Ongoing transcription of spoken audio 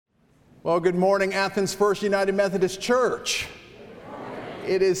Well, good morning, Athens First United Methodist Church.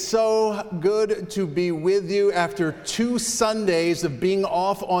 It is so good to be with you after 2 Sundays of being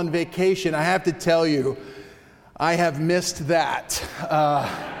off on vacation. I have to tell you, I have missed that.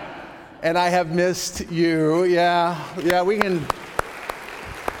 And I have missed you. Yeah, we can.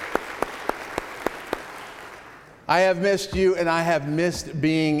 I have missed you, and I have missed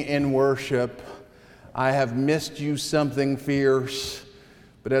being in worship. I have missed you something fierce.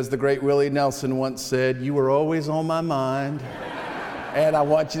 But as the great Willie Nelson once said, you were always on my mind. And I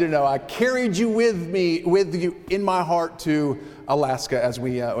want you to know I carried you with you in my heart to Alaska as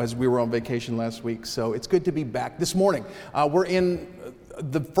we were on vacation last week. So it's good to be back. This morning, we're in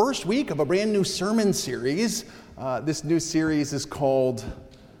the first week of a brand new sermon series. This new series is called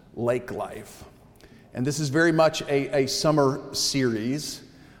Lake Life. And this is very much a summer series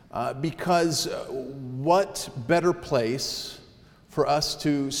because what better place for us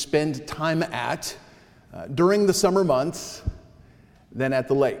to spend time at during the summer months than at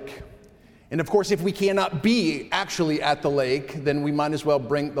the lake. And of course, if we cannot be actually at the lake, then we might as well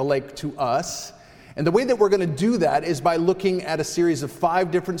bring the lake to us. And the way that we're going to do that is by looking at a series of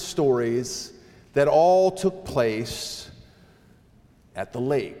 5 different stories that all took place at the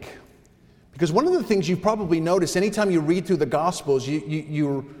lake. Because one of the things you've probably noticed anytime you read through the Gospels,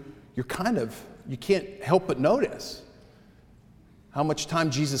 you can't help but notice how much time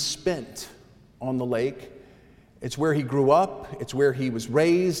Jesus spent on the lake. It's where he grew up, it's where he was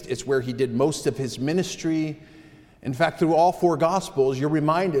raised, it's where he did most of his ministry. In fact, through all 4 Gospels, you're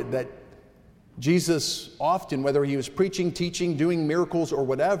reminded that Jesus often, whether he was preaching, teaching, doing miracles or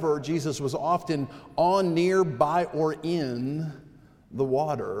whatever, Jesus was often on, near, by, or in the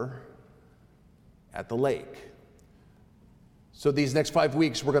water at the lake. So these next 5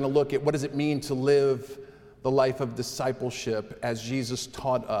 weeks, we're going to look at what does it mean to live the life of discipleship as Jesus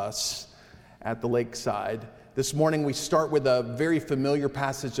taught us at the lakeside. This morning we start with a very familiar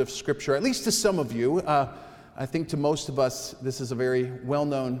passage of Scripture, at least to some of you. I think to most of us this is a very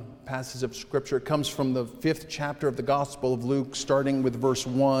well-known passage of Scripture. It comes from the 5th chapter of the Gospel of Luke, starting with verse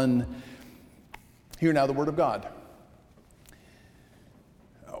 1. Hear now the word of God.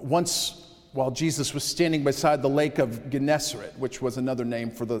 Once, while Jesus was standing beside the lake of Gennesaret, which was another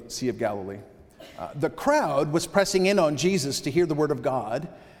name for the Sea of Galilee, the crowd was pressing in on Jesus to hear the word of God,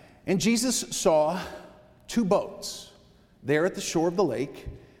 and Jesus saw 2 boats there at the shore of the lake.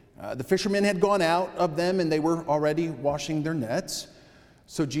 The fishermen had gone out of them, and they were already washing their nets.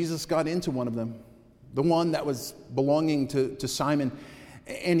 So Jesus got into one of them, the one that was belonging to Simon,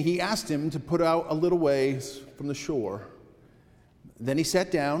 and he asked him to put out a little ways from the shore. Then he sat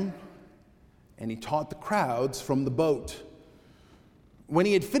down, and he taught the crowds from the boat. When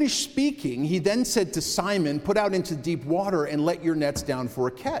he had finished speaking, he then said to Simon, "Put out into deep water and let your nets down for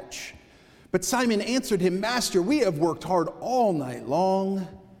a catch." But Simon answered him, "Master, we have worked hard all night long,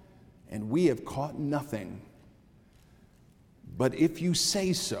 and we have caught nothing. But if you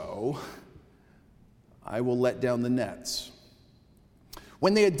say so, I will let down the nets."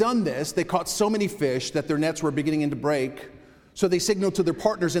 When they had done this, they caught so many fish that their nets were beginning to break. So they signaled to their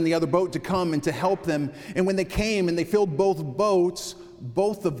partners in the other boat to come and to help them. And when they came and they filled both boats,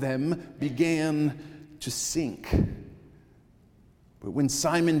 both of them began to sink. But when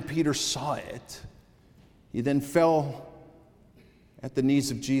Simon Peter saw it, he then fell at the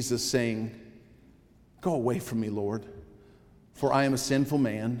knees of Jesus, saying, "Go away from me, Lord, for I am a sinful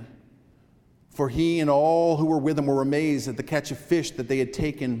man." For he and all who were with him were amazed at the catch of fish that they had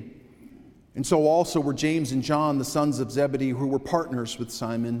taken. And so also were James and John, the sons of Zebedee, who were partners with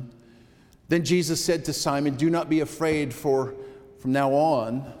Simon. Then Jesus said to Simon, "Do not be afraid, for from now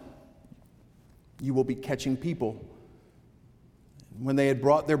on you will be catching people." When they had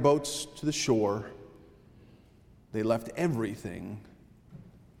brought their boats to the shore, they left everything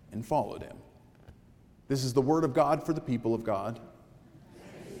and followed him. This is the word of God for the people of God.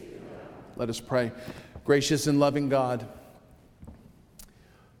 Let us pray. Gracious and loving God,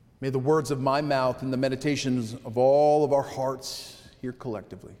 may the words of my mouth and the meditations of all of our hearts here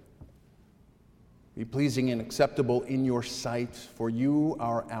collectively be pleasing and acceptable in your sight, for you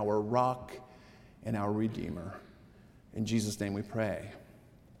are our rock and our Redeemer. In Jesus' name we pray.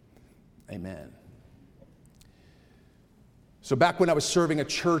 Amen. So back when I was serving a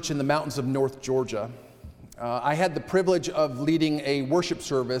church in the mountains of North Georgia, I had the privilege of leading a worship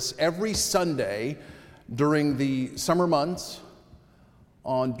service every Sunday during the summer months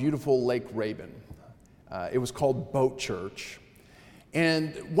on beautiful Lake Rabun. It was called Boat Church.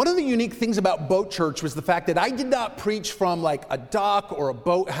 And one of the unique things about Boat Church was the fact that I did not preach from like a dock or a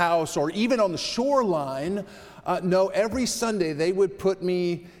boathouse or even on the shoreline. No, every Sunday they would put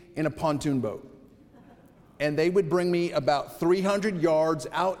me in a pontoon boat. And they would bring me about 300 yards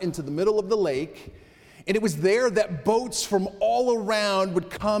out into the middle of the lake. And it was there that boats from all around would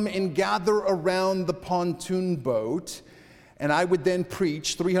come and gather around the pontoon boat. And I would then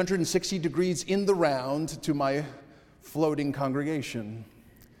preach 360 degrees in the round to my floating congregation.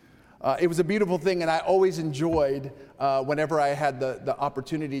 It was a beautiful thing, and I always enjoyed whenever I had the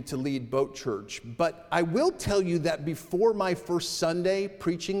opportunity to lead boat church. But I will tell you that before my first Sunday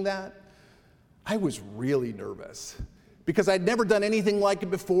preaching that, I was really nervous because I'd never done anything like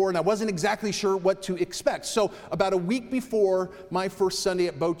it before, and I wasn't exactly sure what to expect. So about a week before my first Sunday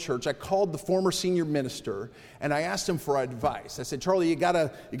at boat church, I called the former senior minister, and I asked him for advice. I said, Charlie, you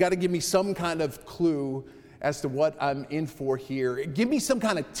gotta give me some kind of clue as to what I'm in for here. Give me some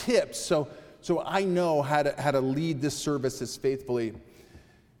kind of tips so I know how to lead this service as faithfully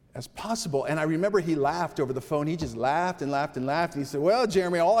as possible. And I remember he laughed over the phone. He just laughed and laughed and laughed. And he said, well,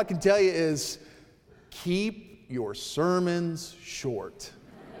 Jeremy, all I can tell you is keep your sermons short.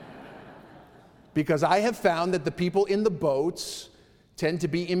 Because I have found that the people in the boats tend to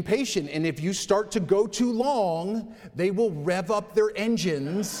be impatient. And if you start to go too long, they will rev up their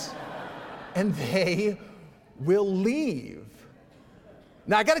engines and they will leave.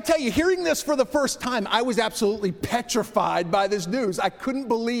 Now, I got to tell you, hearing this for the first time, I was absolutely petrified by this news. I couldn't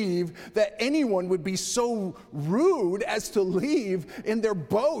believe that anyone would be so rude as to leave in their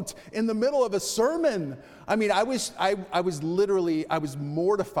boat in the middle of a sermon. I mean, I was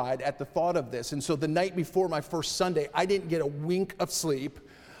mortified at the thought of this. And so the night before my first Sunday, I didn't get a wink of sleep.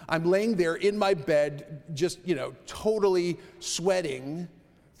 I'm laying there in my bed, just, totally sweating,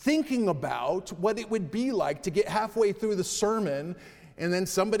 thinking about what it would be like to get halfway through the sermon and then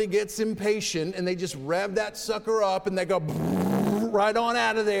somebody gets impatient and they just rev that sucker up and they go right on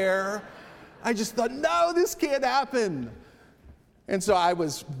out of there. I just thought, no, this can't happen. And so I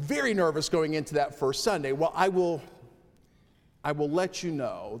was very nervous going into that first Sunday. Well, I will let you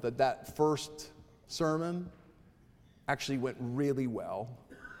know that first sermon actually went really well.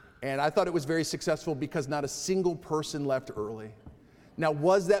 And I thought it was very successful because not a single person left early. Now,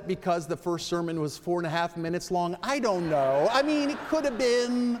 was that because the first sermon was 4.5 minutes long? I don't know. I mean, it could have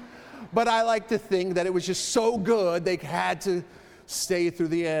been, but I like to think that it was just so good they had to stay through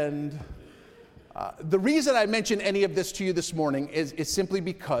the end. The reason I mention any of this to you this morning is simply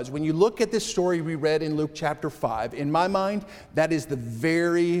because when you look at this story we read in Luke chapter 5, in my mind, that is the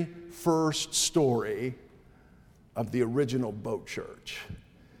very first story of the original boat church.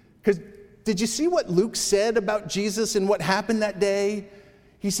 Because did you see what Luke said about Jesus and what happened that day?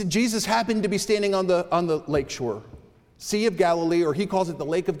 He said Jesus happened to be standing on the lakeshore, Sea of Galilee, or he calls it the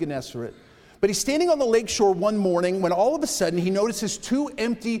Lake of Gennesaret. But he's standing on the lakeshore one morning when all of a sudden he notices 2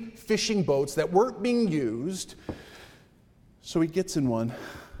 empty fishing boats that weren't being used. So he gets in one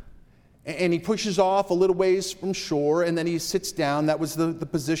and he pushes off a little ways from shore and then he sits down. That was the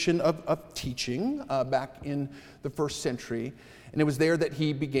position of teaching back in the first century. And it was there that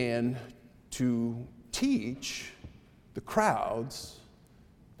he began to teach the crowds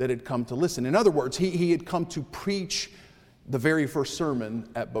that had come to listen. In other words, he had come to preach the very first sermon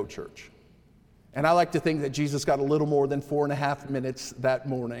at Boat Church. And I like to think that Jesus got a little more than 4.5 minutes that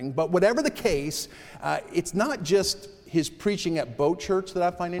morning. But whatever the case, it's not just his preaching at Boat Church that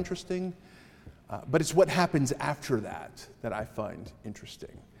I find interesting, but it's what happens after that I find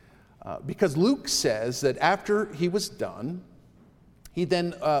interesting. Because Luke says that after he was done, he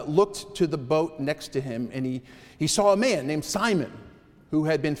then looked to the boat next to him, and he saw a man named Simon who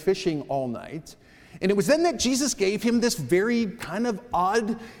had been fishing all night. And it was then that Jesus gave him this very kind of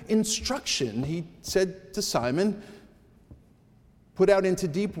odd instruction. He said to Simon, "Put out into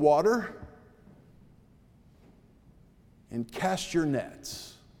deep water and cast your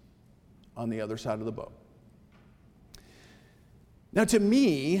nets on the other side of the boat." Now, to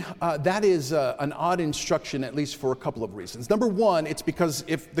me, that is an odd instruction, at least for a couple of reasons. Number one, it's because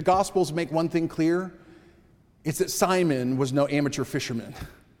if the Gospels make one thing clear, it's that Simon was no amateur fisherman.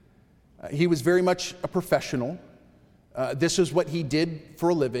 He was very much a professional. This is what he did for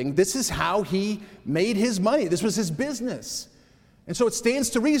a living. This is how he made his money. This was his business. And so it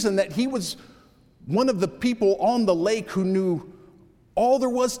stands to reason that he was one of the people on the lake who knew all there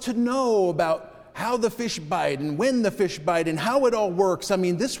was to know about how the fish bite and when the fish bite and how it all works. I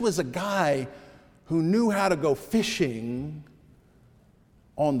mean, this was a guy who knew how to go fishing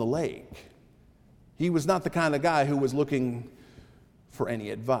on the lake. He was not the kind of guy who was looking for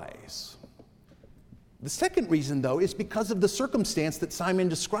any advice. The second reason, though, is because of the circumstance that Simon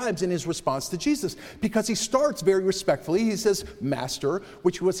describes in his response to Jesus. Because he starts very respectfully. He says, "Master,"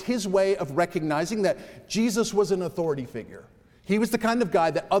 which was his way of recognizing that Jesus was an authority figure. He was the kind of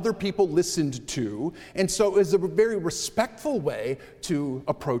guy that other people listened to, and so it was a very respectful way to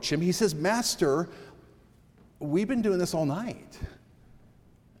approach him. He says, Master, we've been doing this all night.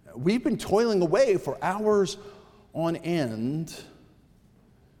 We've been toiling away for hours on end,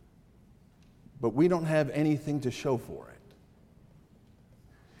 but we don't have anything to show for it.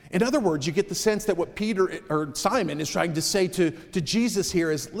 In other words, you get the sense that what Simon is trying to say to Jesus here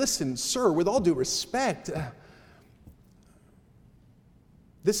is, listen, sir, with all due respect,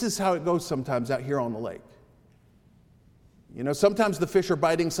 this is how it goes sometimes out here on the lake. You know, sometimes the fish are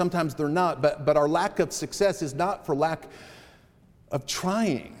biting, sometimes they're not, but our lack of success is not for lack of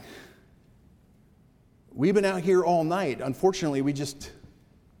trying. We've been out here all night. Unfortunately, we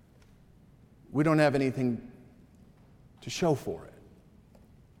don't have anything to show for it.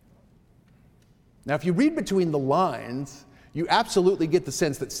 Now, if you read between the lines, you absolutely get the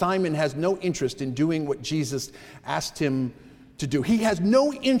sense that Simon has no interest in doing what Jesus asked him to do. He has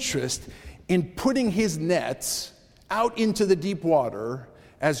no interest in putting his nets out into the deep water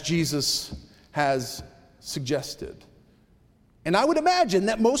as Jesus has suggested. And I would imagine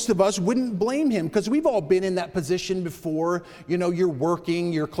that most of us wouldn't blame him, because we've all been in that position before. You know, you're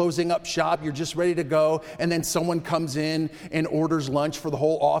working, you're closing up shop, you're just ready to go, and then someone comes in and orders lunch for the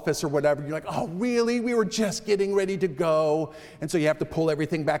whole office or whatever. You're like, oh, really? We were just getting ready to go. And so you have to pull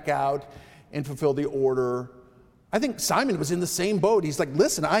everything back out and fulfill the order. I think Simon was in the same boat. He's like,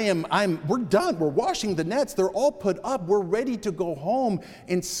 listen, we're done. We're washing the nets. They're all put up. We're ready to go home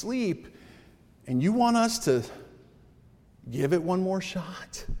and sleep. And you want us to give it one more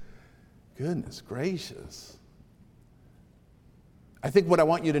shot? Goodness gracious. I think what I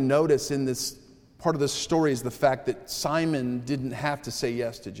want you to notice in this part of the story is the fact that Simon didn't have to say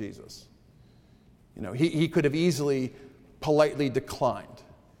yes to Jesus. You know, he could have easily politely declined.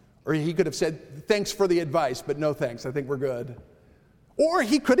 Or he could have said, thanks for the advice, but no thanks, I think we're good. Or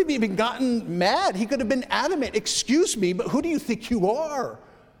he could have even gotten mad. He could have been adamant. Excuse me, but who do you think you are?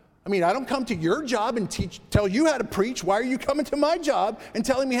 I mean, I don't come to your job and tell you how to preach. Why are you coming to my job and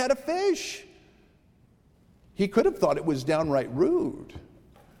telling me how to fish? He could have thought it was downright rude.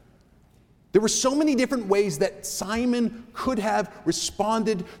 There were so many different ways that Simon could have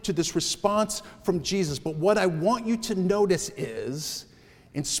responded to this response from Jesus. But what I want you to notice is,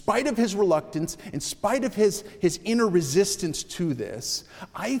 in spite of his reluctance, in spite of his inner resistance to this,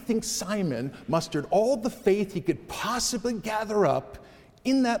 I think Simon mustered all the faith he could possibly gather up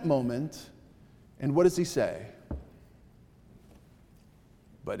in that moment. And what does he say?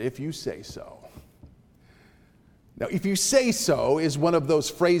 But if you say so. Now, if you say so is one of those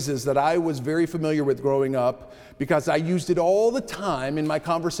phrases that I was very familiar with growing up, because I used it all the time in my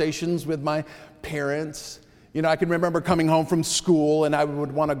conversations with my parents. You know, I can remember coming home from school and I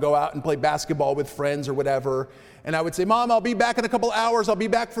would want to go out and play basketball with friends or whatever. And I would say, Mom, I'll be back in a couple hours. I'll be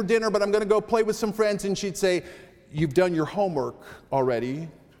back for dinner, but I'm going to go play with some friends. And she'd say, you've done your homework already,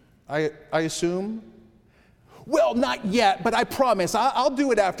 I assume? Well, not yet, but I promise. I'll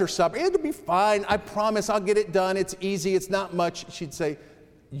do it after supper. It'll be fine. I promise I'll get it done. It's easy. It's not much. She'd say,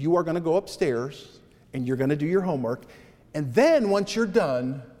 you are going to go upstairs and you're going to do your homework. And then once you're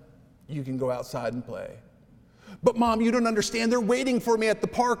done, you can go outside and play. But Mom, you don't understand. They're waiting for me at the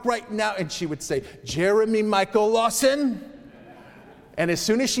park right now. And she would say, Jeremy Michael Lawson. And as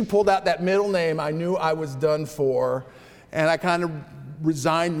soon as she pulled out that middle name, I knew I was done for. And I kind of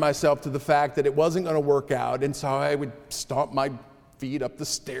resigned myself to the fact that it wasn't going to work out. And so I would stomp my feet up the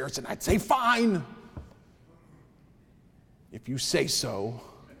stairs and I'd say, fine, if you say so.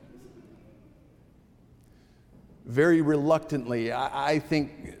 Very reluctantly, I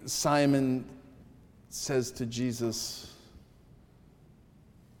think Simon says to Jesus,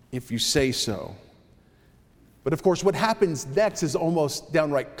 if you say so. But of course, what happens next is almost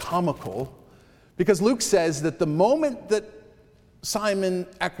downright comical, because Luke says that the moment that Simon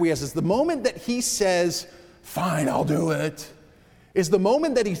acquiesces, the moment that he says, fine, I'll do it, is the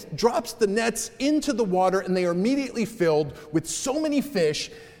moment that he drops the nets into the water and they are immediately filled with so many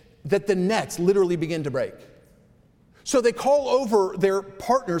fish that the nets literally begin to break. So they call over their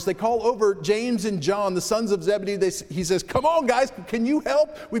partners, they call over James and John, the sons of Zebedee. He says, come on guys, can you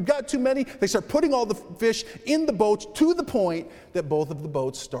help? We've got too many. They start putting all the fish in the boats to the point that both of the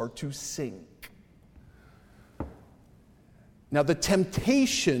boats start to sink. Now the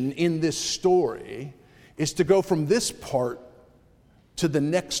temptation in this story is to go from this part to the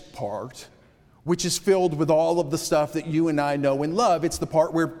next part, which is filled with all of the stuff that you and I know and love. It's the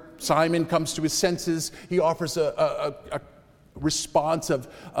part where Simon comes to his senses. He offers a response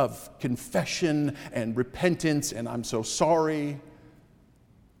of confession and repentance, and I'm so sorry.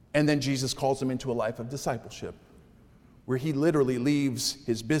 And then Jesus calls him into a life of discipleship, where he literally leaves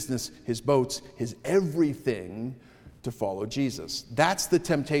his business, his boats, his everything to follow Jesus. That's the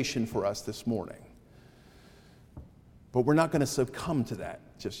temptation for us this morning. But we're not going to succumb to that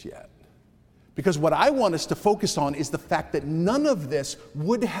just yet. Because what I want us to focus on is the fact that none of this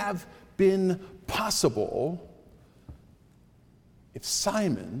would have been possible if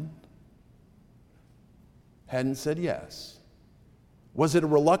Simon hadn't said yes. Was it a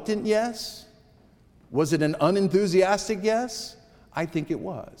reluctant yes? Was it an unenthusiastic yes? I think it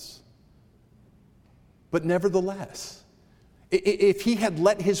was. But nevertheless, if he had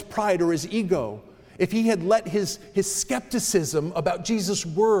let his pride or his ego, if he had let his skepticism about Jesus'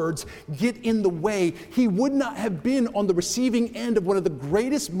 words get in the way, he would not have been on the receiving end of one of the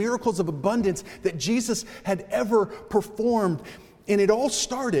greatest miracles of abundance that Jesus had ever performed. And it all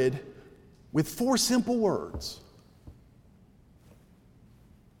started with 4 simple words.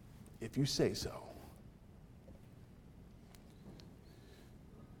 If you say so.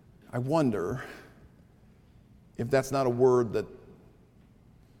 I wonder if that's not a word that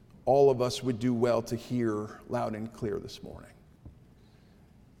all of us would do well to hear loud and clear this morning.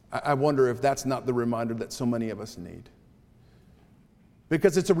 I wonder if that's not the reminder that so many of us need.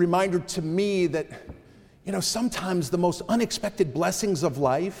 Because it's a reminder to me that, sometimes the most unexpected blessings of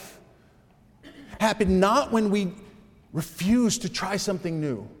life happen not when we refuse to try something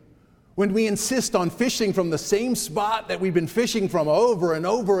new, when we insist on fishing from the same spot that we've been fishing from over and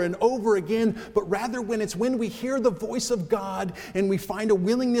over and over again, but rather when we hear the voice of God and we find a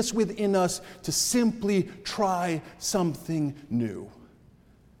willingness within us to simply try something new.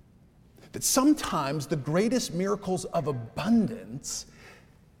 That sometimes the greatest miracles of abundance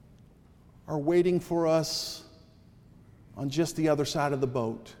are waiting for us on just the other side of the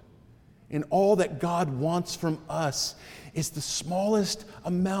boat. And all that God wants from us is the smallest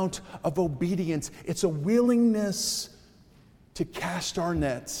amount of obedience. It's a willingness to cast our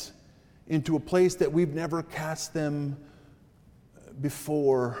nets into a place that we've never cast them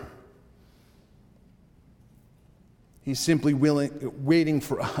before. He's simply waiting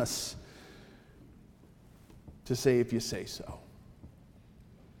for us to say, if you say so.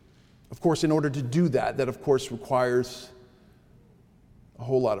 Of course, in order to do that of course requires a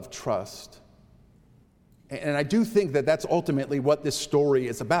whole lot of trust. And I do think that that's ultimately what this story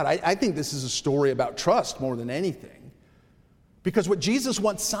is about. I think this is a story about trust more than anything. Because what Jesus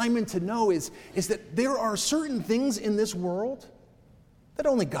wants Simon to know is that there are certain things in this world that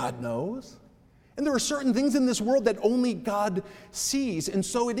only God knows. And there are certain things in this world that only God sees. And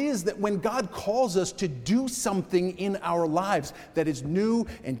so it is that when God calls us to do something in our lives that is new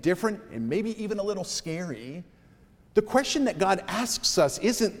and different and maybe even a little scary, the question that God asks us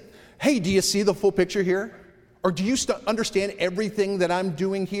isn't, hey, do you see the full picture here? Or do you understand everything that I'm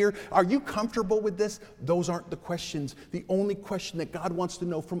doing here? Are you comfortable with this? Those aren't the questions. The only question that God wants to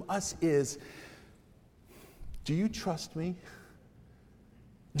know from us is, do you trust me?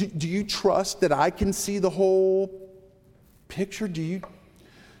 Do you trust that I can see the whole picture? Do you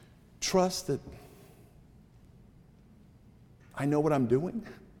trust that I know what I'm doing?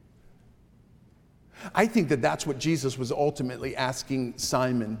 I think that that's what Jesus was ultimately asking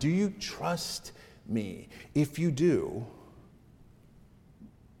Simon. Do you trust me? If you do,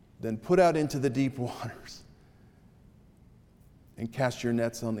 then put out into the deep waters and cast your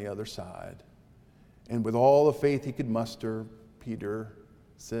nets on the other side. And with all the faith he could muster, Peter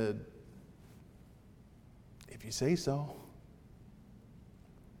said, if you say so.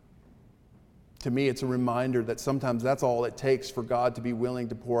 To me, it's a reminder that sometimes that's all it takes for God to be willing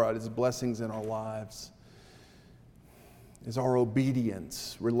to pour out his blessings in our lives, is our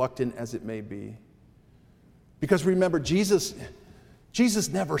obedience, reluctant as it may be. Because remember, Jesus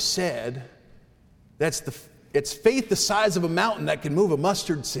never said it's faith the size of a mountain that can move a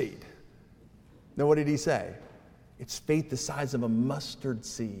mustard seed. No, what did he say? It's faith the size of a mustard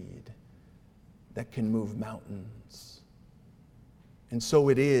seed that can move mountains. And so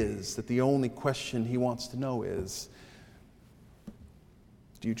it is that the only question he wants to know is,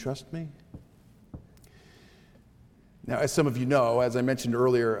 do you trust me? Now, as some of you know, as I mentioned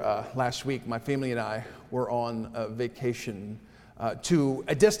earlier, last week, my family and I were on a vacation to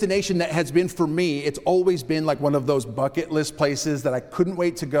a destination that has been, for me, it's always been like one of those bucket list places that I couldn't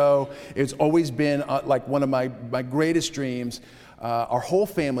wait to go. It's always been like one of my greatest dreams. Our whole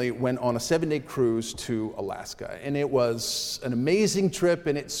family went on a 7-day cruise to Alaska, and it was an amazing trip,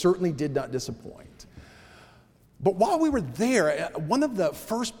 and it certainly did not disappoint. But while we were there, one of the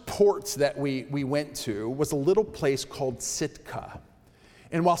first ports that we went to was a little place called Sitka.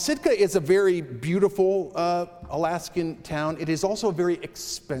 And while Sitka is a very beautiful Alaskan town, it is also a very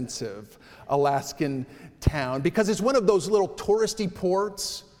expensive Alaskan town because it's one of those little touristy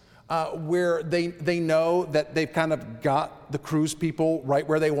ports where they know that they've kind of got the cruise people right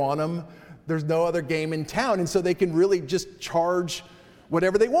where they want them. There's no other game in town, and so they can really just charge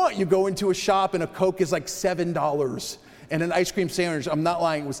whatever they want. You go into a shop and a Coke is like $7, and an ice cream sandwich, I'm not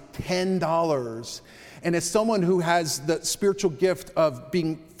lying, was $10. And as someone who has the spiritual gift of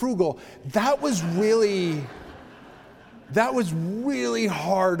being frugal, that was really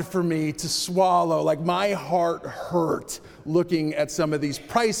hard for me to swallow. Like, my heart hurt looking at some of these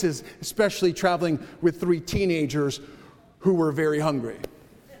prices, especially traveling with 3 teenagers who were very hungry.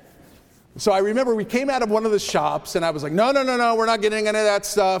 So I remember we came out of one of the shops and I was like, no, we're not getting any of that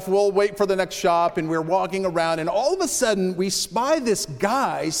stuff. We'll wait for the next shop. And we're walking around and all of a sudden we spy this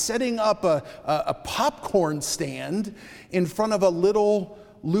guy setting up a popcorn stand in front of a little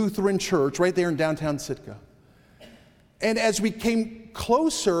Lutheran church right there in downtown Sitka. And as we came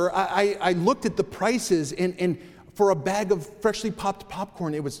closer, I looked at the prices and for a bag of freshly popped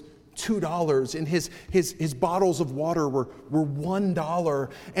popcorn, it was $2, and his bottles of water were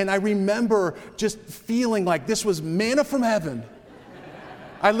 $1. And I remember just feeling like this was manna from heaven.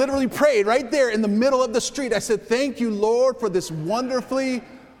 I literally prayed right there in the middle of the street. I said, thank you, Lord, for this wonderfully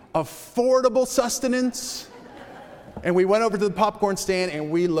affordable sustenance. And we went over to the popcorn stand and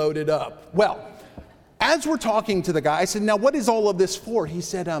we loaded up. Well, as we're talking to the guy, I said, now what is all of this for? He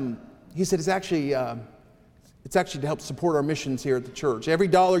said it's actually to help support our missions here at the church. Every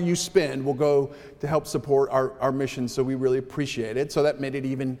dollar you spend will go to help support our missions, so we really appreciate it. So that made it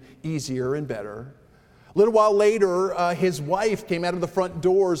even easier and better. A little while later, his wife came out of the front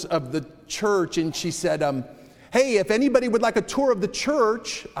doors of the church and she said, hey, if anybody would like a tour of the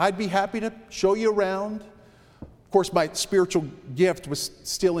church, I'd be happy to show you around. Of course, my spiritual gift was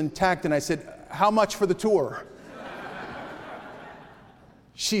still intact, and I said, how much for the tour?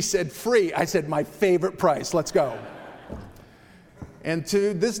 She said, free. I said, my favorite price. Let's go. And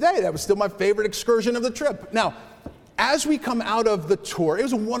to this day, that was still my favorite excursion of the trip. Now, as we come out of the tour, it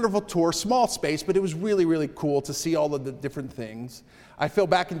was a wonderful tour, small space, but it was really, really cool to see all of the different things. I fell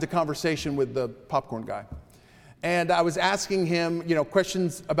back into conversation with the popcorn guy. And I was asking him,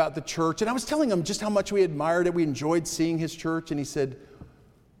 questions about the church. And I was telling him just how much we admired it. We enjoyed seeing his church. And he said,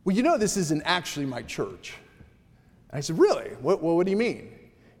 well, this isn't actually my church. And I said, really? What do you mean?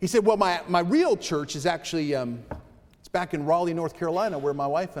 He said, well, my real church is actually, it's back in Raleigh, North Carolina, where my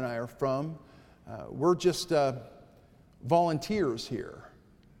wife and I are from. We're just volunteers here.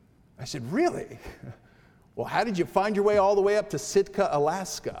 I said, really? Well, how did you find your way all the way up to Sitka,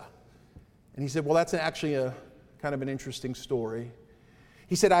 Alaska? And he said, well, that's actually a kind of an interesting story.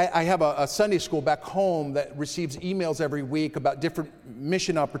 He said, I have a Sunday school back home that receives emails every week about different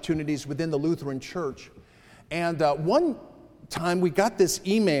mission opportunities within the Lutheran Church. And one time we got this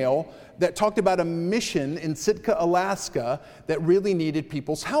email that talked about a mission in Sitka, Alaska that really needed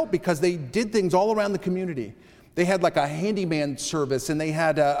people's help because they did things all around the community. They had like a handyman service, and they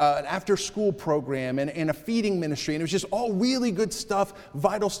had an after-school program and a feeding ministry, and it was just all really good stuff,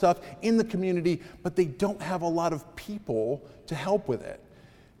 vital stuff in the community, but they don't have a lot of people to help with it.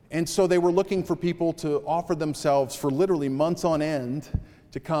 And so they were looking for people to offer themselves for literally months on end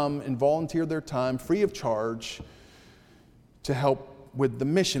to come and volunteer their time free of charge to help with the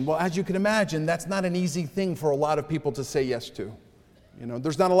mission. Well, as you can imagine, that's not an easy thing for a lot of people to say yes to.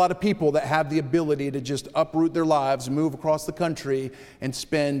 There's not a lot of people that have the ability to just uproot their lives, move across the country, and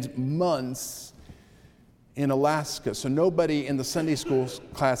spend months in Alaska. So nobody in the Sunday school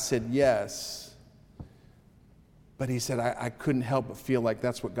class said yes. But he said, I couldn't help but feel like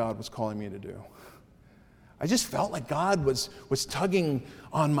that's what God was calling me to do. I just felt like God was tugging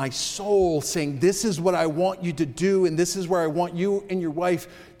on my soul, saying, this is what I want you to do, and this is where I want you and your wife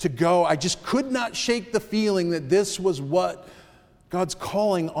to go. I just could not shake the feeling that this was what God's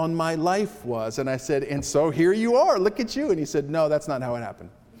calling on my life was. And I said, and so here you are, look at you. And he said, no, that's not how it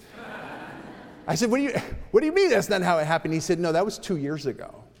happened. I said, what do you mean that's not how it happened? He said, no, that was 2 years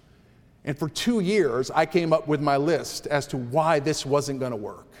ago. And for 2 years, I came up with my list as to why this wasn't going to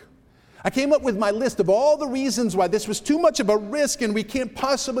work. I came up with my list of all the reasons why this was too much of a risk and we can't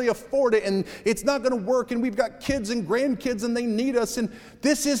possibly afford it and it's not going to work and we've got kids and grandkids and they need us and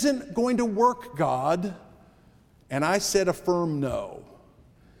this isn't going to work, God. And I said a firm no.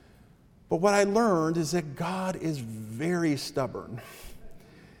 But what I learned is that God is very stubborn.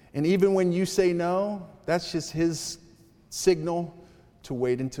 And even when you say no, that's just his signal to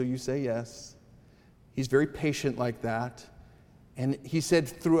wait until you say yes. He's very patient like that. And he said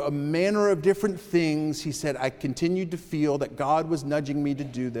through a manner of different things, he said, I continued to feel that God was nudging me to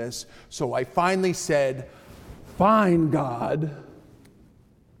do this. So I finally said, fine, God,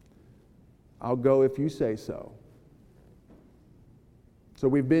 I'll go if you say so. So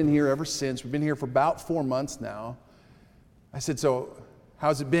we've been here ever since. We've been here for about 4 months now. I said, so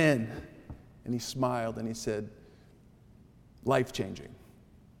how's it been? And he smiled and he said, life-changing.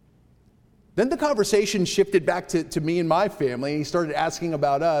 Then the conversation shifted back to me and my family, and he started asking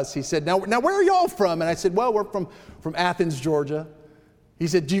about us. He said, now where are y'all from? And I said, well, we're from Athens, Georgia. He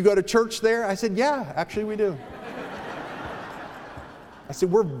said, do you go to church there? I said, yeah, actually we do. I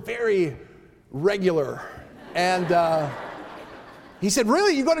said, we're very regular. And he said,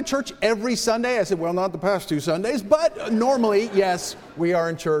 really? You go to church every Sunday? I said, well, not the past 2 Sundays, but normally, yes, we are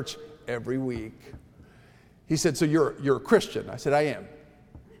in church every week. He said, so you're a Christian? I said, I am.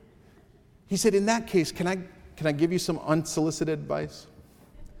 He said, in that case, can I give you some unsolicited advice?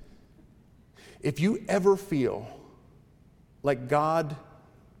 If you ever feel like God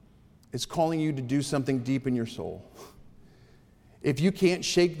is calling you to do something deep in your soul, if you can't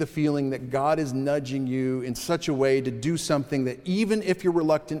shake the feeling that God is nudging you in such a way to do something that even if you're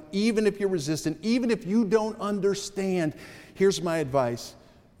reluctant, even if you're resistant, even if you don't understand, here's my advice: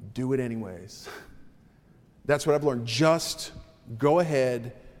 do it anyways. That's what I've learned. Just go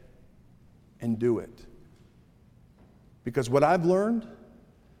ahead and do it. Because what I've learned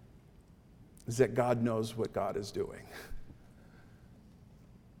is that God knows what God is doing.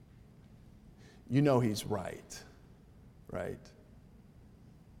 You know He's right?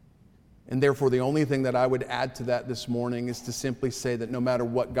 And therefore, the only thing that I would add to that this morning is to simply say that no matter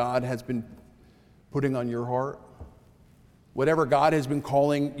what God has been putting on your heart, whatever God has been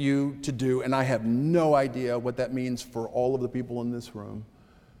calling you to do, and I have no idea what that means for all of the people in this room,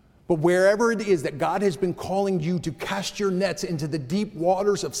 but wherever it is that God has been calling you to cast your nets into the deep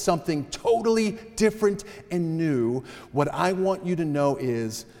waters of something totally different and new, what I want you to know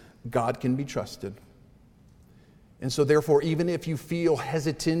is God can be trusted. And so therefore, even if you feel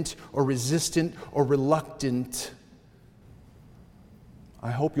hesitant or resistant or reluctant, I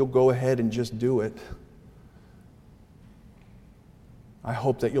hope you'll go ahead and just do it. I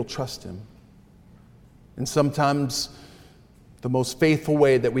hope that you'll trust Him. And sometimes the most faithful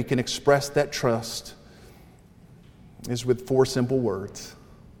way that we can express that trust is with 4 simple words.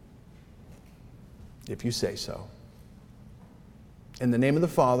 If you say so. In the name of the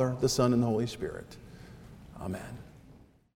Father, the Son, and the Holy Spirit. Amen.